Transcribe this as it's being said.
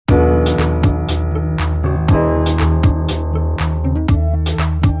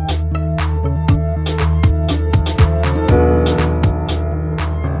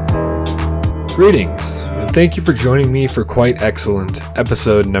Greetings, and thank you for joining me for Quite Excellent,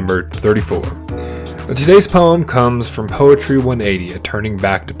 episode number 34. Today's poem comes from Poetry 180, A Turning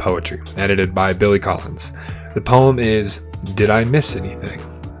Back to Poetry, edited by Billy Collins. The poem is Did I Miss Anything?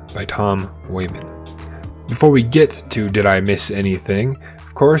 By Tom Wayman. Before we get to Did I Miss Anything,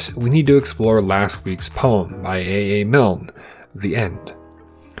 of course, we need to explore last week's poem by A.A. Milne, The End.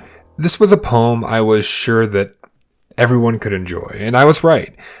 This was a poem I was sure that everyone could enjoy, and I was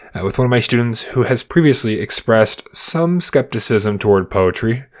right, with one of my students who has previously expressed some skepticism toward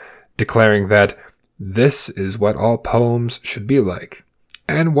poetry, declaring that this is what all poems should be like.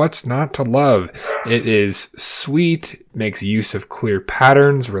 And what's not to love? It is sweet, makes use of clear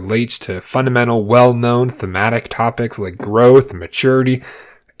patterns, relates to fundamental, well-known thematic topics like growth and maturity,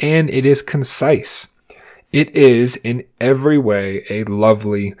 and it is concise. It is, in every way, a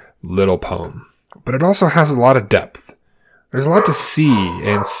lovely little poem. But it also has a lot of depth. There's a lot to see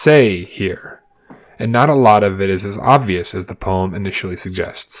and say here, and not a lot of it is as obvious as the poem initially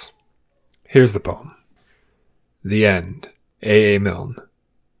suggests. Here's the poem. The End. A.A. Milne.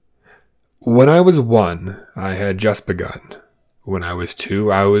 When I was 1, I had just begun. When I was 2,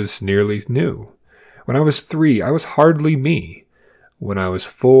 I was nearly new. When I was 3, I was hardly me. When I was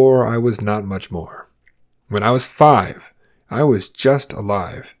 4, I was not much more. When I was 5, I was just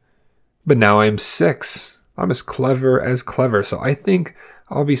alive. But now I am 6. I'm as clever, so I think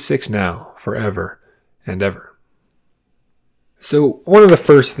I'll be 6 now, forever and ever. So one of the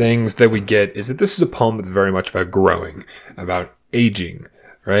first things that we get is that this is a poem that's very much about growing, about aging,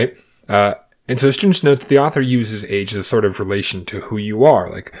 right? And so students note that the author uses age as a sort of relation to who you are,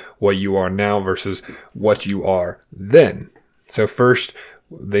 like what you are now versus what you are then. So first,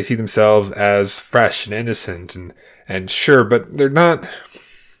 they see themselves as fresh and innocent and sure, but they're not.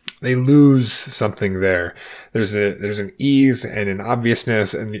 They lose something there. There's an ease and an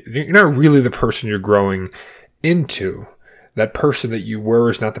obviousness, and you're not really the person you're growing into. That person that you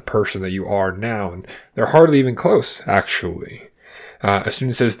were is not the person that you are now, and they're hardly even close, actually. A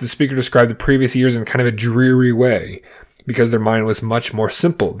student says the speaker described the previous years in kind of a dreary way, because their mind was much more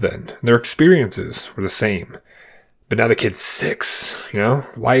simple then. Their experiences were the same. But now the kid's 6,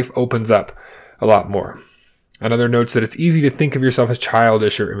 life opens up a lot more. Another notes that it's easy to think of yourself as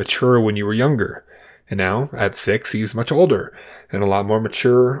childish or immature when you were younger. And now, at 6, he's much older and a lot more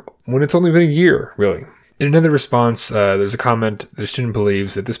mature when it's only been a year, really. In another response, there's a comment that a student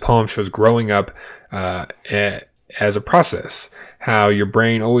believes that this poem shows growing up as a process, how your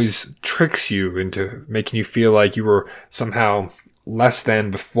brain always tricks you into making you feel like you were somehow less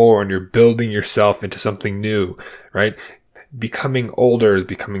than before and you're building yourself into something new, right? Becoming older is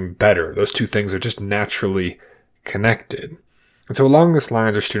becoming better. Those two things are just naturally connected. And so along this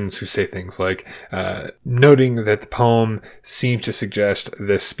line are students who say things like, noting that the poem seems to suggest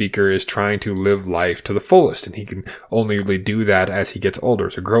the speaker is trying to live life to the fullest, and he can only really do that as he gets older.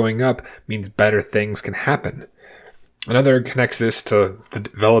 So growing up means better things can happen. Another connects this to the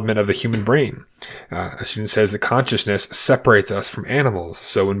development of the human brain. A student says that consciousness separates us from animals.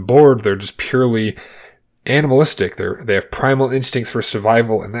 So when bored, they're just purely animalistic. They have primal instincts for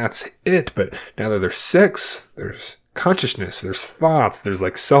survival, and that's it. But now that they're 6, there's consciousness, there's thoughts, there's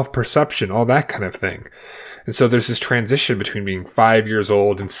like self-perception, all that kind of thing. And so there's this transition between being 5 years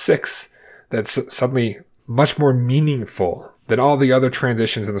old and 6 that's suddenly much more meaningful than all the other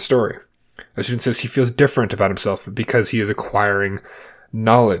transitions in the story. A student says he feels different about himself because he is acquiring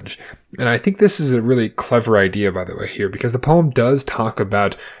knowledge. And I think this is a really clever idea, by the way, here, because the poem does talk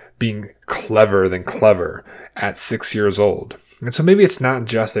about being clever than clever at 6 years old. And so maybe it's not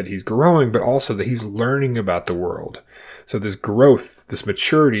just that he's growing, but also that he's learning about the world. So this growth, this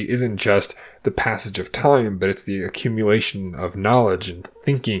maturity isn't just the passage of time, but it's the accumulation of knowledge and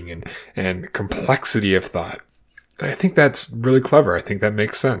thinking and complexity of thought. And I think that's really clever. I think that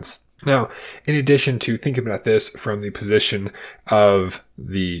makes sense. Now, in addition to thinking about this from the position of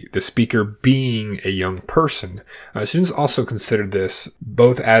the speaker being a young person, students also considered this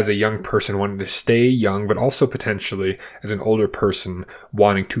both as a young person wanting to stay young, but also potentially as an older person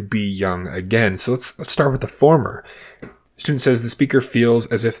wanting to be young again. So let's start with the former. Student says the speaker feels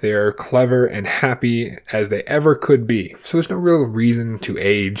as if they are clever and happy as they ever could be. So there's no real reason to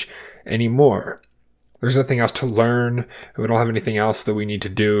age anymore. There's nothing else to learn. We don't have anything else that we need to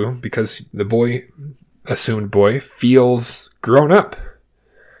do because the assumed boy, feels grown up.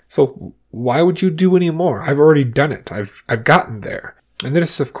 So why would you do any more? I've already done it. I've gotten there. And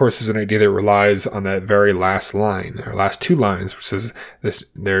this, of course, is an idea that relies on that very last line, or last 2 lines, which says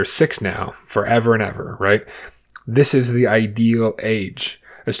they're 6 now, forever and ever, right? This is the ideal age.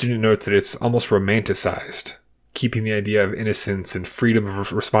 A student notes that it's almost romanticized, keeping the idea of innocence and freedom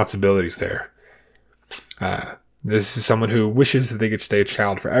of responsibilities there. This is someone who wishes that they could stay a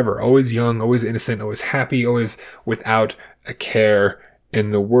child forever, always young, always innocent, always happy, always without a care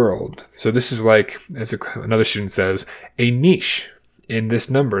in the world. So this is like, as another student says, a niche in this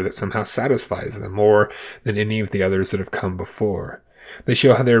number that somehow satisfies them more than any of the others that have come before. They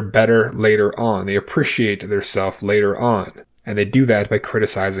show how they're better later on. They appreciate their self later on. And they do that by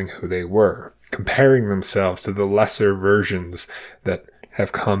criticizing who they were, comparing themselves to the lesser versions that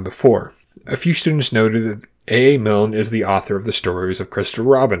have come before. A few students noted that A.A. Milne is the author of the stories of Christopher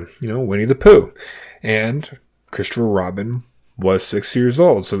Robin, Winnie the Pooh. And Christopher Robin was 6 years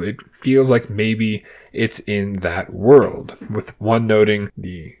old, so it feels like maybe it's in that world. With one noting,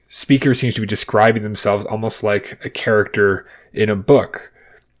 the speaker seems to be describing themselves almost like a character in a book.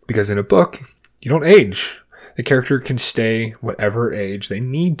 Because in a book, you don't age. The character can stay whatever age they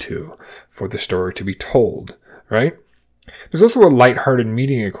need to for the story to be told, right? There's also a lighthearted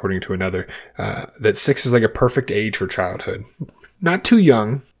meaning, according to another, that 6 is like a perfect age for childhood. Not too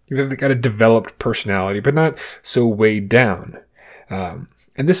young. You've got a developed personality, but not so weighed down. And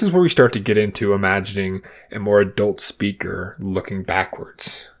this is where we start to get into imagining a more adult speaker looking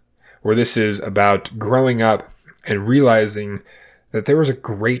backwards, where this is about growing up and realizing that there was a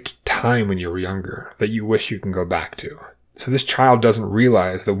great time when you were younger that you wish you can go back to. So this child doesn't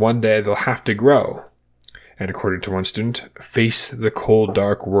realize that one day they'll have to grow. And according to one student, face the cold,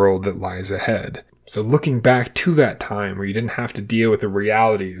 dark world that lies ahead. So looking back to that time where you didn't have to deal with the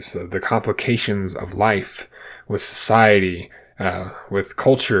realities of the complications of life, with society, with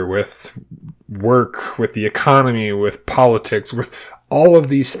culture, with work, with the economy, with politics, with all of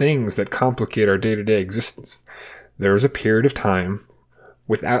these things that complicate our day-to-day existence. There was a period of time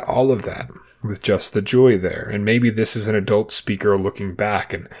without all of that, with just the joy there. And maybe this is an adult speaker looking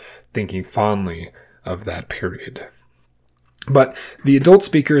back and thinking fondly of that period. But the adult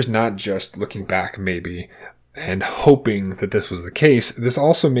speaker is not just looking back maybe and hoping that this was the case. This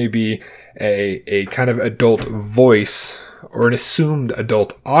also may be a kind of adult voice or an assumed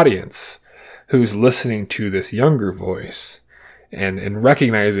adult audience who's listening to this younger voice and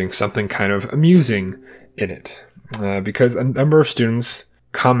recognizing something kind of amusing in it. Because a number of students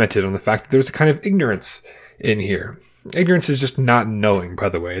commented on the fact that there's a kind of ignorance in here. Ignorance is just not knowing, by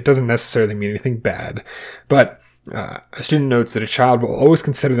the way. It doesn't necessarily mean anything bad. But a student notes that a child will always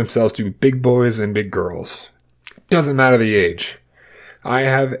consider themselves to be big boys and big girls. Doesn't matter the age. I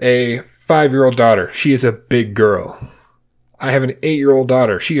have a 5-year-old daughter. She is a big girl. I have an 8-year-old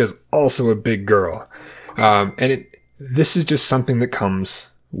daughter. She is also a big girl. This is just something that comes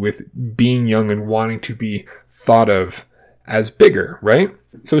with being young and wanting to be thought of as bigger, right?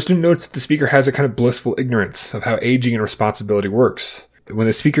 So a student notes that the speaker has a kind of blissful ignorance of how aging and responsibility works. When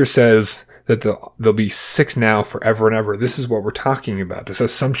the speaker says that they'll be 6 now forever and ever, this is what we're talking about. This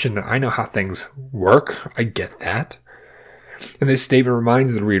assumption that I know how things work. I get that. And this statement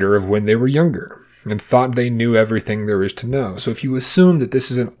reminds the reader of when they were younger and thought they knew everything there is to know. So if you assume that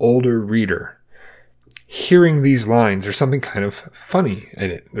this is an older reader, hearing these lines, there's something kind of funny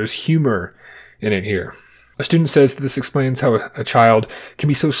in it. There's humor in it here. A student says that this explains how a child can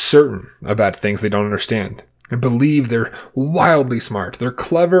be so certain about things they don't understand and believe they're wildly smart. They're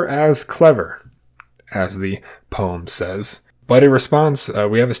clever, as the poem says. But in response,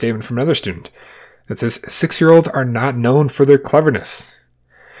 we have a statement from another student that says 6-year-olds are not known for their cleverness.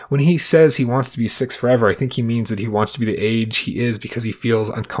 When he says he wants to be 6 forever, I think he means that he wants to be the age he is because he feels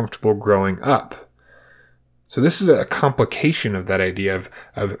uncomfortable growing up. So this is a complication of that idea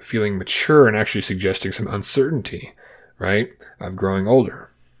of feeling mature and actually suggesting some uncertainty, right, of growing older.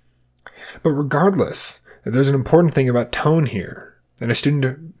 But regardless, there's an important thing about tone here, and a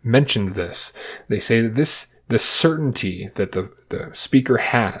student mentions this. They say that the certainty that the speaker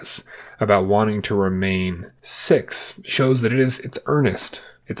has about wanting to remain 6 shows that it's earnest,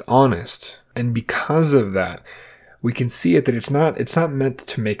 it's honest, and because of that, we can see it that it's not meant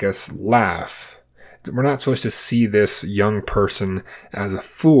to make us laugh. We're not supposed to see this young person as a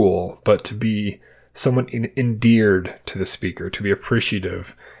fool, but to be someone endeared to the speaker, to be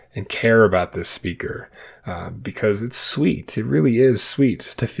appreciative and care about this speaker, because it's sweet. It really is sweet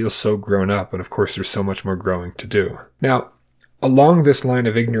to feel so grown up, and of course there's so much more growing to do. Now, along this line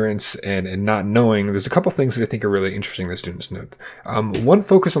of ignorance and not knowing, there's a couple things that I think are really interesting that students note. One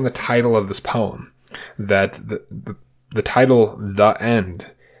focus on the title of this poem, that the title, The End,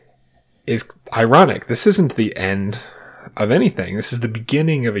 is ironic. This isn't the end of anything. This is the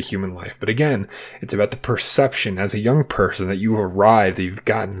beginning of a human life. But again, it's about the perception as a young person that you've arrived, that you've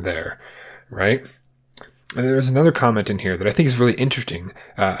gotten there, right? And there's another comment in here that I think is really interesting.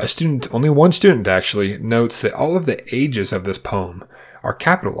 Only one student actually, notes that all of the ages of this poem are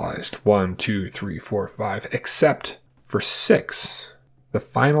capitalized. 1, 2, 3, 4, 5, except for 6. The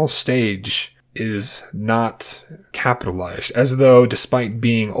final stage is not capitalized, as though despite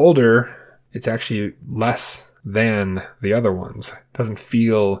being older, it's actually less than the other ones. It doesn't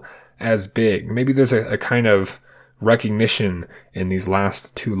feel as big. Maybe there's a kind of recognition in these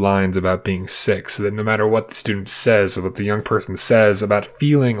last 2 lines about being 6, so that no matter what the student says or what the young person says about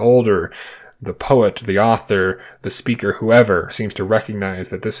feeling older, the poet, the author, the speaker, whoever seems to recognize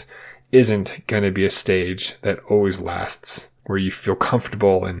that this isn't going to be a stage that always lasts, where you feel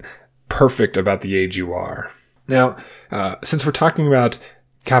comfortable and perfect about the age you are. Now, since we're talking about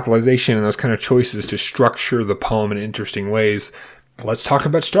capitalization and those kind of choices to structure the poem in interesting ways, let's talk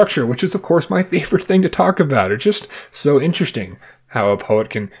about structure, which is, of course, my favorite thing to talk about. It's just so interesting how a poet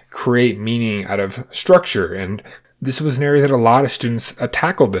can create meaning out of structure. And this was an area that a lot of students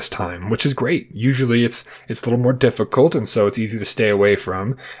tackled this time, which is great. Usually it's a little more difficult, and so it's easy to stay away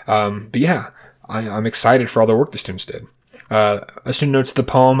from. But yeah, I'm excited for all the work the students did. A student notes the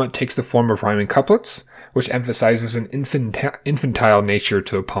poem takes the form of rhyming couplets, which emphasizes an infantile nature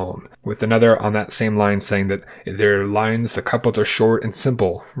to a poem, with another on that same line saying that their lines, the couplets are short and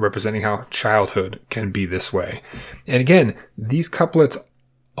simple, representing how childhood can be this way. And again, these couplets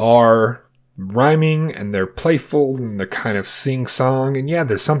are rhyming, and they're playful, and they're kind of sing-song, and yeah,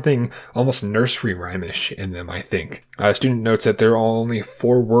 there's something almost nursery rhymish in them, I think. A student notes that there are only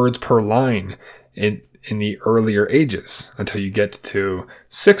 4 words per line in the earlier ages, until you get to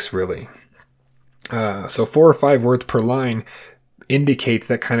 6, really. So 4 or 5 words per line indicates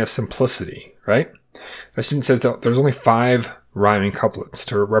that kind of simplicity, right? A student says that there's only 5 rhyming couplets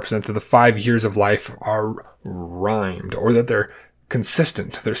to represent that the 5 years of life are rhymed, or that they're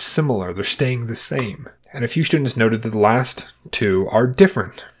consistent, they're similar, they're staying the same. And a few students noted that the last 2 are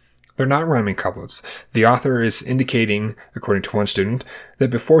different. They're not rhyming couplets. The author is indicating, according to one student,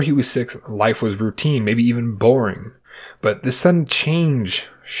 that before he was 6, life was routine, maybe even boring. But this sudden change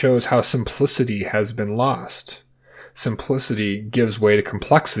shows how simplicity has been lost. Simplicity gives way to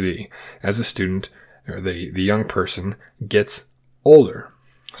complexity as a student, or the young person, gets older.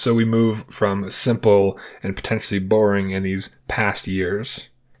 So we move from simple and potentially boring in these past years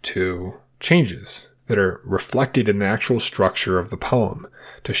to changes that are reflected in the actual structure of the poem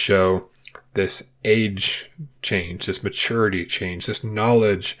to show this age change, this maturity change, this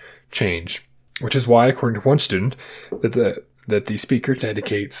knowledge change, which is why, according to one student, that the speaker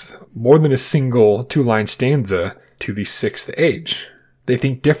dedicates more than a single 2-line stanza to the 6th age. They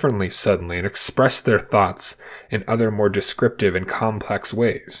think differently suddenly and express their thoughts in other more descriptive and complex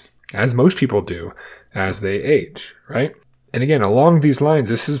ways, as most people do as they age, right? And again, along these lines,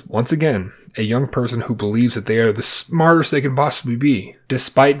 this is, once again, a young person who believes that they are the smartest they can possibly be,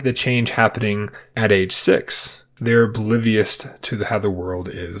 despite the change happening at age 6. They're oblivious to how the world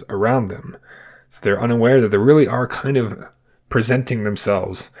is around them. So they're unaware that they really are kind of presenting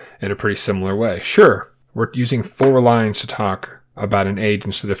themselves in a pretty similar way. Sure, we're using 4 lines to talk about an age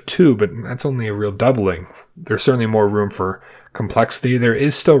instead of 2, but that's only a real doubling. There's certainly more room for complexity. There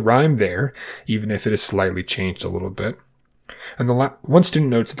is still rhyme there, even if it is slightly changed a little bit. And one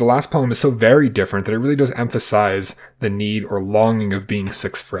student notes that the last poem is so very different that it really does emphasize the need or longing of being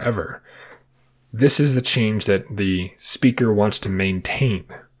 6 forever. This is the change that the speaker wants to maintain,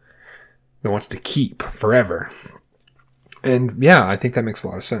 that wants to keep forever. And yeah, I think that makes a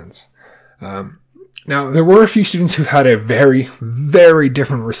lot of sense. Now, there were a few students who had a very, very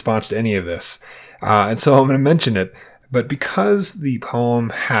different response to any of this. And so I'm going to mention it. But because the poem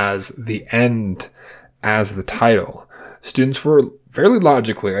has the end as the title, students were fairly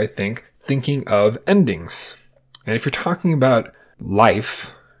logically, I think, thinking of endings. And if you're talking about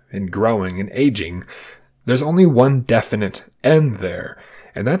life and growing and aging, there's only one definite end there,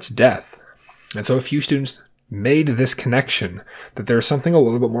 and that's death. And so a few students made this connection that there's something a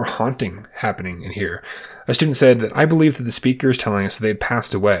little bit more haunting happening in here. A student said that I believe that the speaker is telling us that they had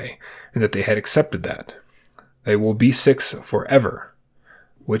passed away and that they had accepted that. They will be 6 forever,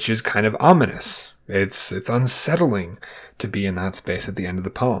 which is kind of ominous. It's unsettling to be in that space at the end of the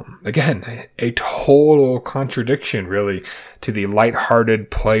poem. Again, a total contradiction, really, to the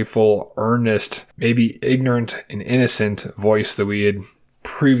lighthearted, playful, earnest, maybe ignorant and innocent voice that we had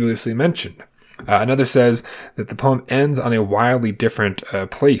previously mentioned. Another says that the poem ends on a wildly different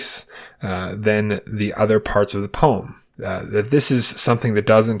place than the other parts of the poem. That this is something that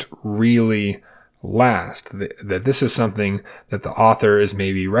doesn't really last. That this is something that the author is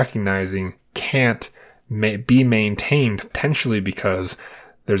maybe recognizing can't be maintained, potentially because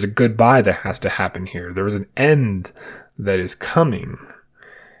there's a goodbye that has to happen here. There is an end that is coming.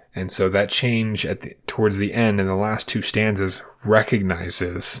 And so that change towards the end in the last 2 stanzas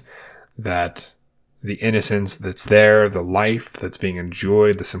recognizes that the innocence that's there, the life that's being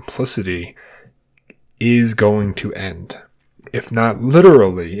enjoyed, the simplicity is going to end. If not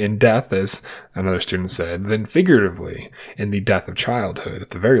literally in death, as another student said, then figuratively in the death of childhood at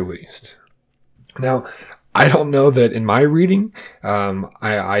the very least. Now, I don't know that in my reading,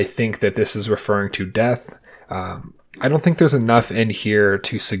 I think that this is referring to death. I don't think there's enough in here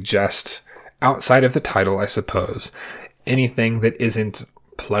to suggest, outside of the title, I suppose, anything that isn't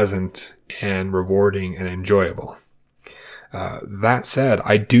pleasant and rewarding and enjoyable. That said,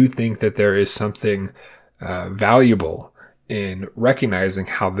 I do think that there is something valuable in recognizing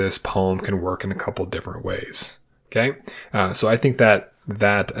how this poem can work in a couple different ways. Okay? So I think that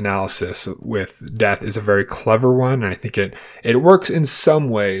analysis with death is a very clever one, and I think it works in some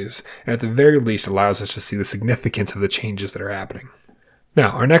ways, and at the very least allows us to see the significance of the changes that are happening.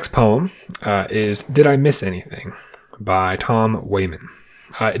 Now, our next poem is Did I Miss Anything? By Tom Wayman.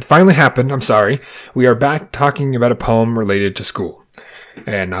 It finally happened, I'm sorry. We are back talking about a poem related to school.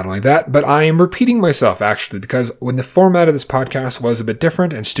 And not only that, but I am repeating myself, actually, because when the format of this podcast was a bit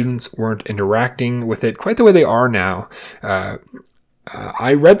different and students weren't interacting with it quite the way they are now,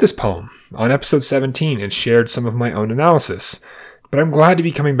 I read this poem on episode 17 and shared some of my own analysis. But I'm glad to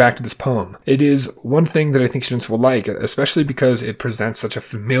be coming back to this poem. It is one thing that I think students will like, especially because it presents such a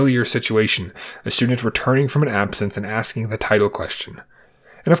familiar situation, a student returning from an absence and asking the title question.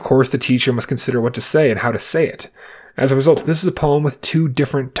 And of course, the teacher must consider what to say and how to say it. As a result, this is a poem with two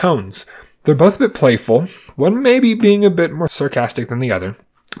different tones. They're both a bit playful, one maybe being a bit more sarcastic than the other.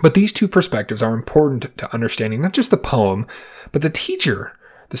 But these two perspectives are important to understanding not just the poem, but the teacher,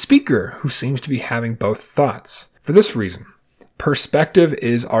 the speaker, who seems to be having both thoughts. For this reason, perspective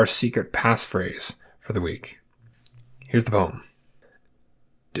is our secret passphrase for the week. Here's the poem.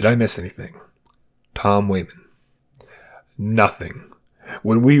 Did I miss anything? Tom Wayman. Nothing.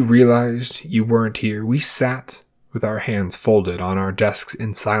 When we realized you weren't here, we sat with our hands folded on our desks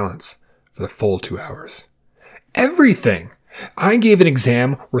in silence for the full 2 hours. Everything! I gave an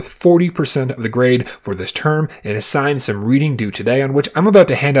exam worth 40% of the grade for this term and assigned some reading due today on which I'm about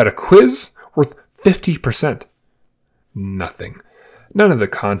to hand out a quiz worth 50%. Nothing. None of the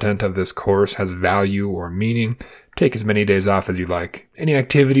content of this course has value or meaning. Take as many days off as you like. Any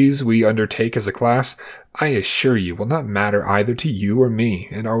activities we undertake as a class, I assure you, will not matter either to you or me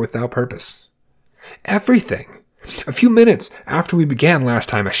and are without purpose. Everything. A few minutes after we began last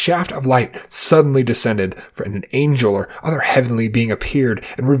time, a shaft of light suddenly descended, and an angel or other heavenly being appeared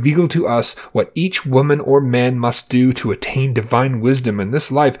and revealed to us what each woman or man must do to attain divine wisdom in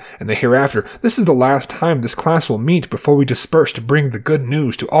this life and the hereafter. This is the last time this class will meet before we disperse to bring the good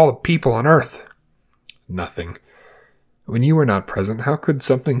news to all the people on earth. Nothing. When you were not present, how could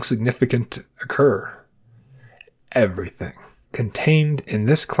something significant occur? Everything contained in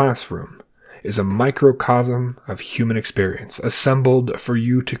this classroom is a microcosm of human experience, assembled for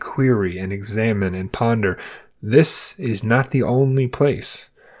you to query and examine and ponder. This is not the only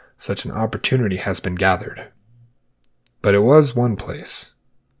place such an opportunity has been gathered. But it was one place,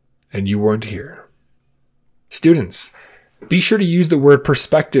 and you weren't here. Students, be sure to use the word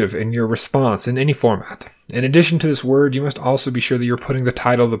perspective in your response in any format. In addition to this word, you must also be sure that you're putting the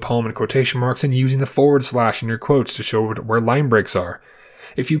title of the poem in quotation marks and using the / in your quotes to show where line breaks are.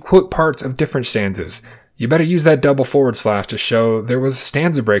 If you quote parts of different stanzas, you better use that double / to show there was a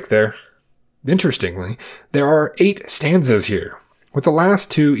stanza break there. Interestingly, there are 8 stanzas here, with the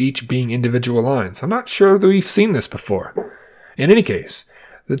last 2 each being individual lines. I'm not sure that we've seen this before. In any case,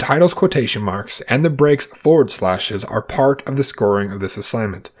 the title's quotation marks and the break's / are part of the scoring of this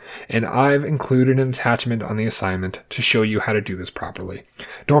assignment, and I've included an attachment on the assignment to show you how to do this properly.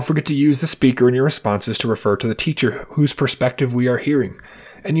 Don't forget to use the speaker in your responses to refer to the teacher whose perspective we are hearing,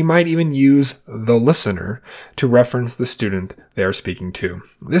 and you might even use the listener to reference the student they are speaking to.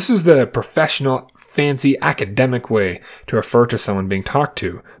 This is the professional, fancy, academic way to refer to someone being talked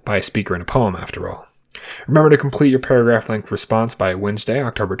to by a speaker in a poem, after all. Remember to complete your paragraph-length response by Wednesday,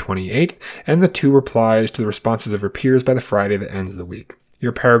 October 28th, and the 2 replies to the responses of your peers by the Friday that ends the week.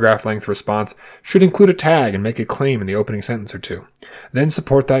 Your paragraph-length response should include a tag and make a claim in the opening sentence or 2. Then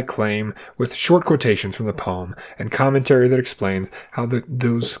support that claim with short quotations from the poem and commentary that explains how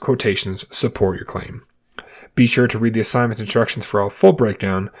those quotations support your claim. Be sure to read the assignment instructions for a full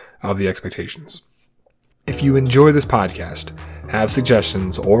breakdown of the expectations. If you enjoy this podcast, have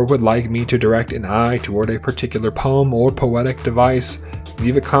suggestions, or would like me to direct an eye toward a particular poem or poetic device,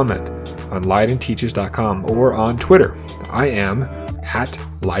 leave a comment on LeidenTeaches.com or on Twitter. I am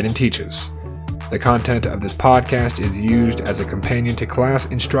 @LeidenTeaches. The content of this podcast is used as a companion to class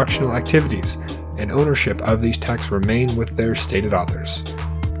instructional activities and ownership of these texts remain with their stated authors.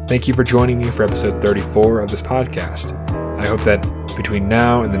 Thank you for joining me for episode 34 of this podcast. I hope that between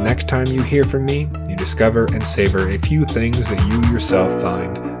now and the next time you hear from me, you discover and savor a few things that you yourself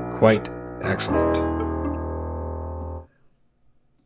find quite excellent.